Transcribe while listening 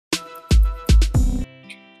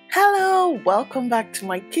Hello, welcome back to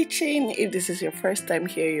my kitchen. If this is your first time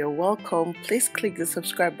here, you're welcome. Please click the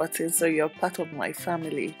subscribe button so you're part of my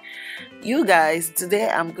family. You guys, today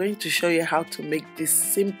I'm going to show you how to make the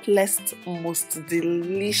simplest, most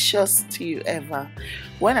delicious stew ever.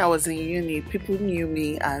 When I was in uni, people knew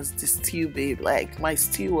me as the stew babe. Like, my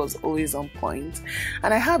stew was always on point,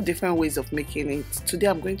 and I have different ways of making it. Today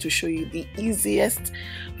I'm going to show you the easiest,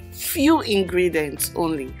 few ingredients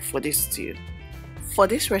only for this stew. For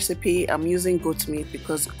this recipe, I'm using goat meat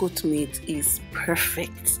because goat meat is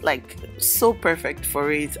perfect, like so perfect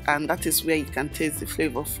for it, and that is where you can taste the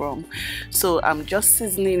flavor from. So I'm just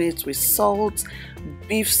seasoning it with salt,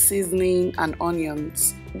 beef seasoning and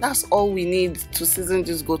onions. That's all we need to season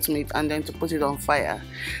this goat meat and then to put it on fire.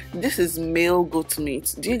 This is male goat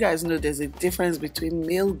meat. Do you guys know there's a difference between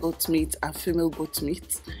male goat meat and female goat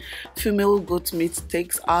meat? Female goat meat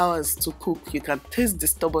takes hours to cook. You can taste the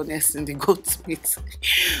stubbornness in the goat meat.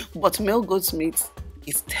 But male goat meat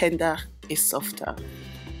is tender, is softer.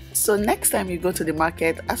 So next time you go to the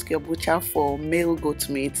market, ask your butcher for male goat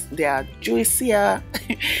meat. They are juicier,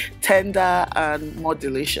 tender and more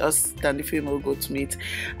delicious than the female goat meat.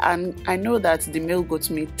 And I know that the male goat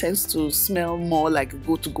meat tends to smell more like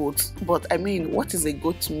goat, but I mean, what is a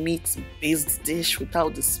goat meat based dish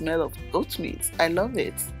without the smell of goat meat? I love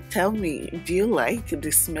it. Tell me, do you like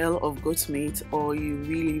the smell of goat meat, or you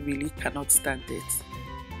really cannot stand it?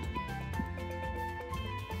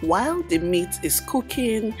 While the meat is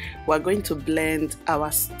cooking, we're going to blend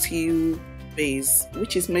our stew base,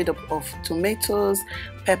 which is made up of tomatoes,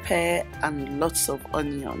 pepper and lots of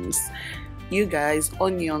onions. You guys,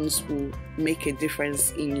 onions will make a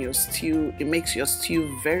difference in your stew. It makes your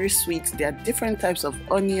stew very sweet. There are different types of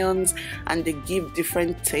onions and they give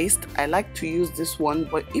different taste. I like to use this one,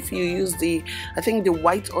 but if you use the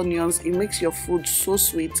white onions, it makes your food so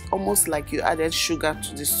sweet, almost like you added sugar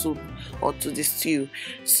to the soup or to the stew.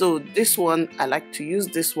 So this one, I like to use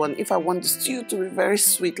this one. If I want the stew to be very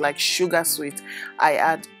sweet, like sugar sweet, I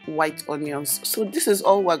add white onions. So this is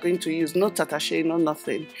all we're going to use. No tatashe, no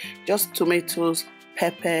nothing, just tomatoes,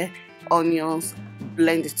 pepper, onions,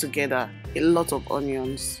 blend it together. A lot of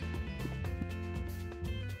onions.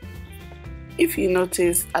 If you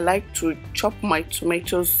notice, I like to chop my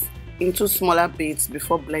tomatoes into smaller bits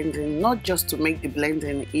before blending, not just to make the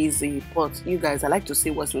blending easy, but you guys, I like to see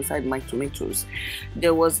what's inside my tomatoes.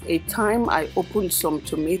 There was a time I opened some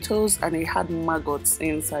tomatoes and it had maggots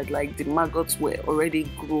inside, like the maggots were already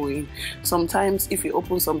growing. Sometimes if you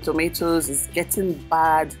open some tomatoes, it's getting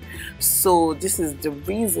bad. So this is the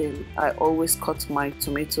reason I always cut my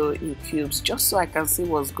tomato in cubes, just so I can see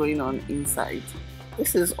what's going on inside.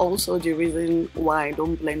 This is also the reason why I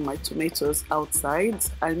don't blend my tomatoes outside.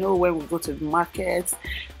 I know when we go to the market,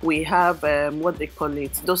 we have what they call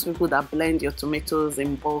it, those people that blend your tomatoes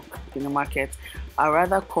in bulk in the market. I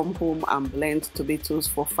rather come home and blend tomatoes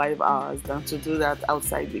for 5 hours than to do that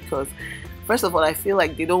outside, because first of all, I feel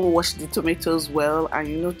like they don't wash the tomatoes well, and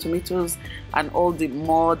you know, tomatoes and all the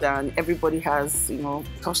mud and everybody has, you know,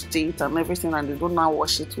 touched it and everything, and they don't now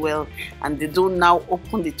wash it well, and they don't now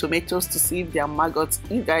open the tomatoes to see if they are maggots.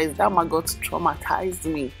 You guys, that maggot traumatized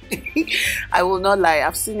me. I will not lie,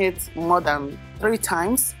 I've seen it more than 3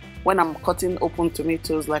 times when I'm cutting open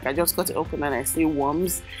tomatoes. Like, I just cut it open and I see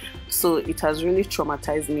worms. So it has really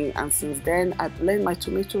traumatized me, and since then I blend my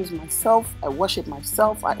tomatoes myself, I wash it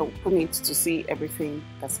myself, I open it to see everything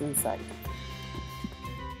that's inside.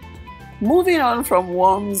 Moving on from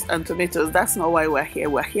worms and tomatoes, that's not why we're here.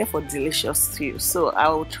 We're here for delicious stew. So I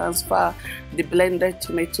will transfer the blended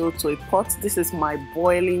tomato to a pot. This is my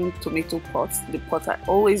boiling tomato pot, the pot I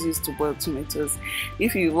always use to boil tomatoes.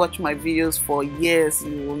 If you watch my videos for years,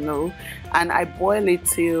 you will know. And I boil it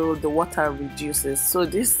till the water reduces. So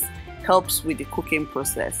this helps with the cooking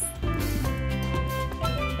process.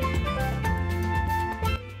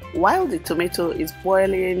 While the tomato is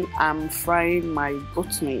boiling, I'm frying my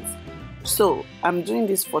goat meat. So I'm doing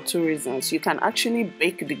this for 2 reasons. You can actually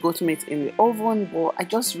bake the goat meat in the oven, but I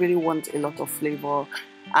just really want a lot of flavor,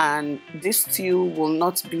 and this stew will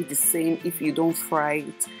not be the same if you don't fry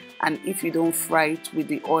it, and if you don't fry it with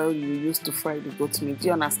the oil you use to fry the goat meat. Do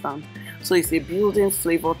you understand? So it's a building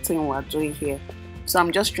flavor thing we're doing here. So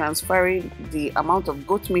I'm just transferring the amount of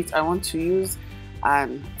goat meat I want to use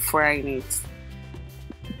and frying it.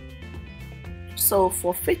 So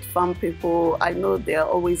for fit farm people, I know they're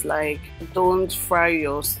always like, don't fry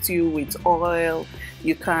your stew with oil.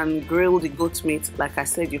 You can grill the goat meat. Like I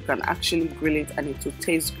said, you can actually grill it and it will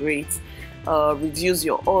taste great. Reduce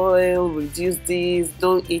your oil, reduce this,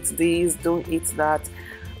 don't eat this, don't eat that.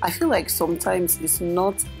 I feel like sometimes it's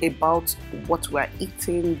not about what we're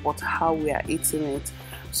eating, but how we are eating it.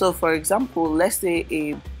 So for example, let's say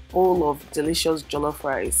a bowl of delicious jollof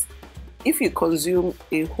rice. If you consume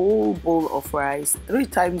a whole bowl of rice 3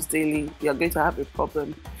 times daily, you're going to have a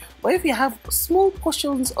problem. But if you have small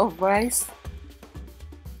portions of rice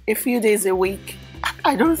a few days a week,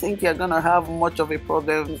 I don't think you're gonna have much of a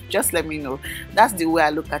problem. Just let me know. That's the way I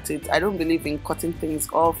look at it. I don't believe in cutting things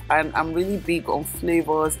off, and I'm really big on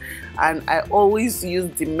flavors, and I always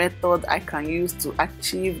use the method I can use to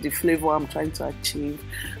achieve the flavor I'm trying to achieve.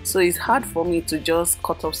 So it's hard for me to just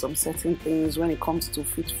cut off some certain things when it comes to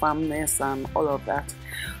fit firmness and all of that.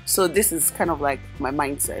 So this is kind of like my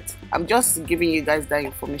mindset. I'm just giving you guys that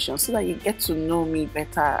information so that you get to know me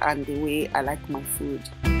better and the way I like my food.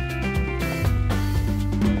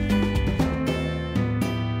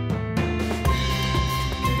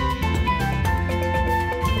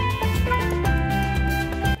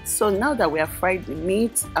 So now that we have fried the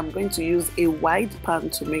meat, I'm going to use a wide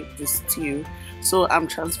pan to make the stew. So I'm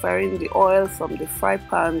transferring the oil from the fry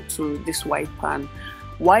pan to this wide pan.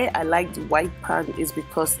 Why I like the wide pan is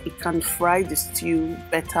because it can fry the stew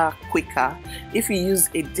better, quicker. If you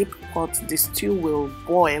use a deep pot, the stew will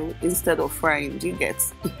boil instead of frying. Do you get?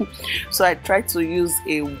 So I try to use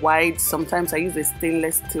a wide, sometimes I use a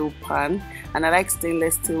stainless steel pan, and I like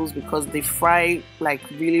stainless steels because they fry like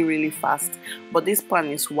really fast. But this pan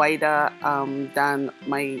is wider than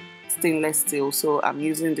my stainless steel, so I'm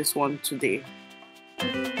using this one today.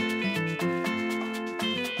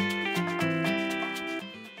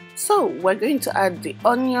 So we're going to add the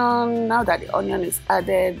onion. Now that the onion is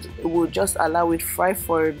added, we'll just allow it fry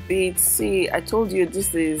for a bit. See, I told you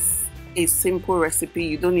this is a simple recipe.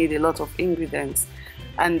 You don't need a lot of ingredients.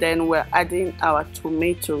 And then we're adding our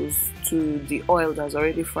tomatoes to the oil that's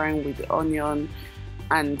already frying with the onion,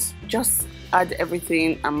 and just add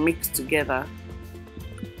everything and mix together.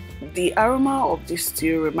 The aroma of this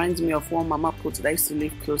stew reminds me of one mama put that used to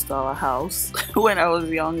live close to our house when I was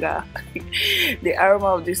younger. The aroma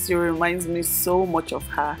of this stew reminds me so much of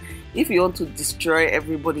her. If you want to destroy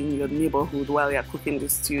everybody in your neighborhood while you're cooking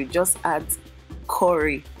this stew, just add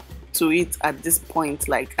curry to it at this point,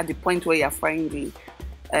 like at the point where you're frying the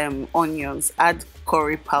onions. Add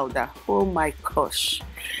curry powder. Oh my gosh,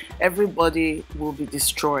 everybody will be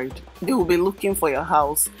destroyed. They will be looking for your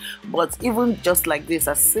house. But even just like this,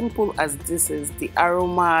 as simple as this is, the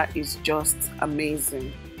aroma is just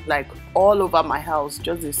amazing. Like all over my house,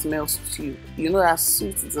 just the smell stew. You know, that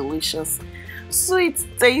sweet, delicious, sweet,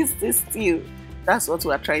 tasty stew. That's what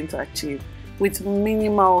we're trying to achieve with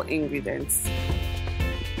minimal ingredients.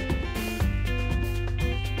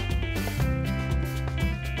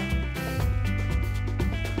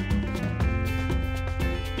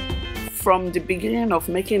 From the beginning of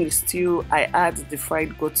making the stew, I add the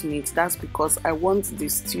fried goat meat. That's because I want the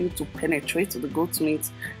stew to penetrate the goat meat,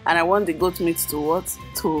 and I want the goat meat to what?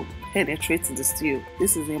 To penetrate the stew.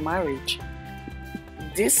 This is a marriage.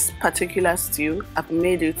 This particular stew, I've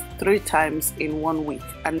made it 3 times in 1 week,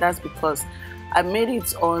 and that's because I made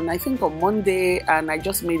it on, I think on Monday, and I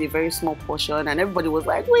just made a very small portion, and everybody was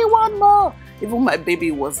like, we want more. Even my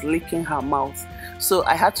baby was licking her mouth. So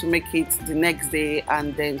I had to make it the next day,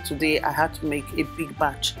 and then today I had to make a big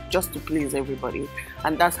batch just to please everybody.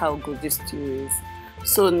 And that's how good this stew is.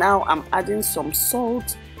 So now I'm adding some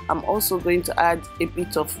salt. I'm also going to add a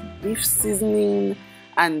bit of beef seasoning,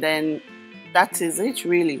 and then that is it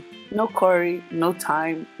really. No curry, no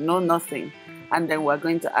thyme, no nothing. And then we're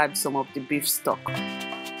going to add some of the beef stock.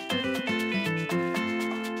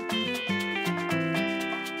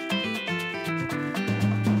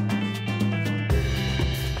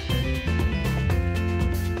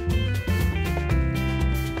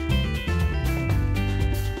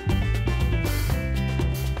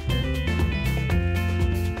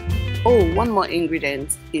 Oh, one more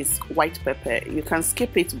ingredient is white pepper. You can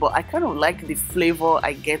skip it, but I kind of like the flavor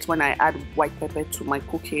I get when I add white pepper to my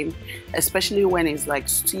cooking, especially when it's like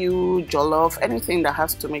stew, jollof, anything that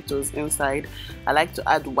has tomatoes inside. I like to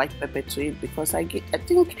add white pepper to it because I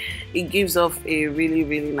think it gives off a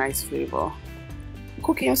really nice flavor.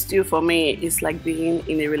 Cooking stew for me is like being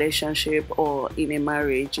in a relationship or in a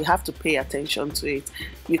marriage. You have to pay attention to it.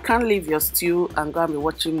 You can't leave your stew and go and be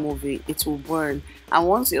watching a movie. It will burn. And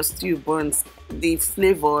once your stew burns, the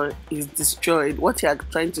flavor is destroyed. What you are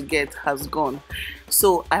trying to get has gone.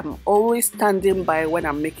 So I'm always standing by when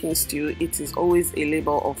I'm making stew. It is always a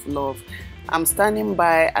labor of love. I'm standing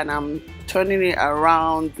by and I'm turning it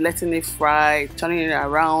around, letting it fry, turning it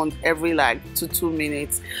around every like 2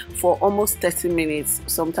 minutes for almost 30 minutes.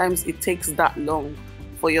 Sometimes it takes that long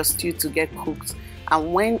for your stew to get cooked.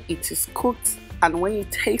 And when it is cooked, and when you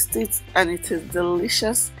taste it and it is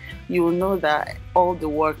delicious, you will know that all the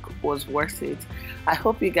work was worth it. I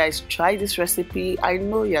hope you guys try this recipe. I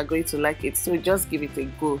know you are going to like it, so just give it a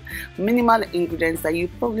go. Minimal ingredients that you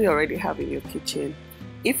probably already have in your kitchen.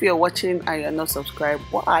 If you're watching and you're not subscribed,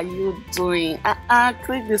 what are you doing?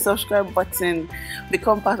 Click the subscribe button.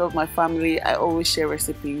 Become part of my family. I always share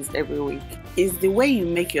recipes every week. Is the way you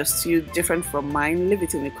make your stew different from mine? Leave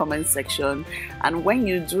it in the comment section. And when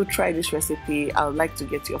you do try this recipe, I would like to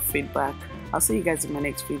get your feedback. I'll see you guys in my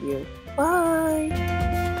next video. Bye!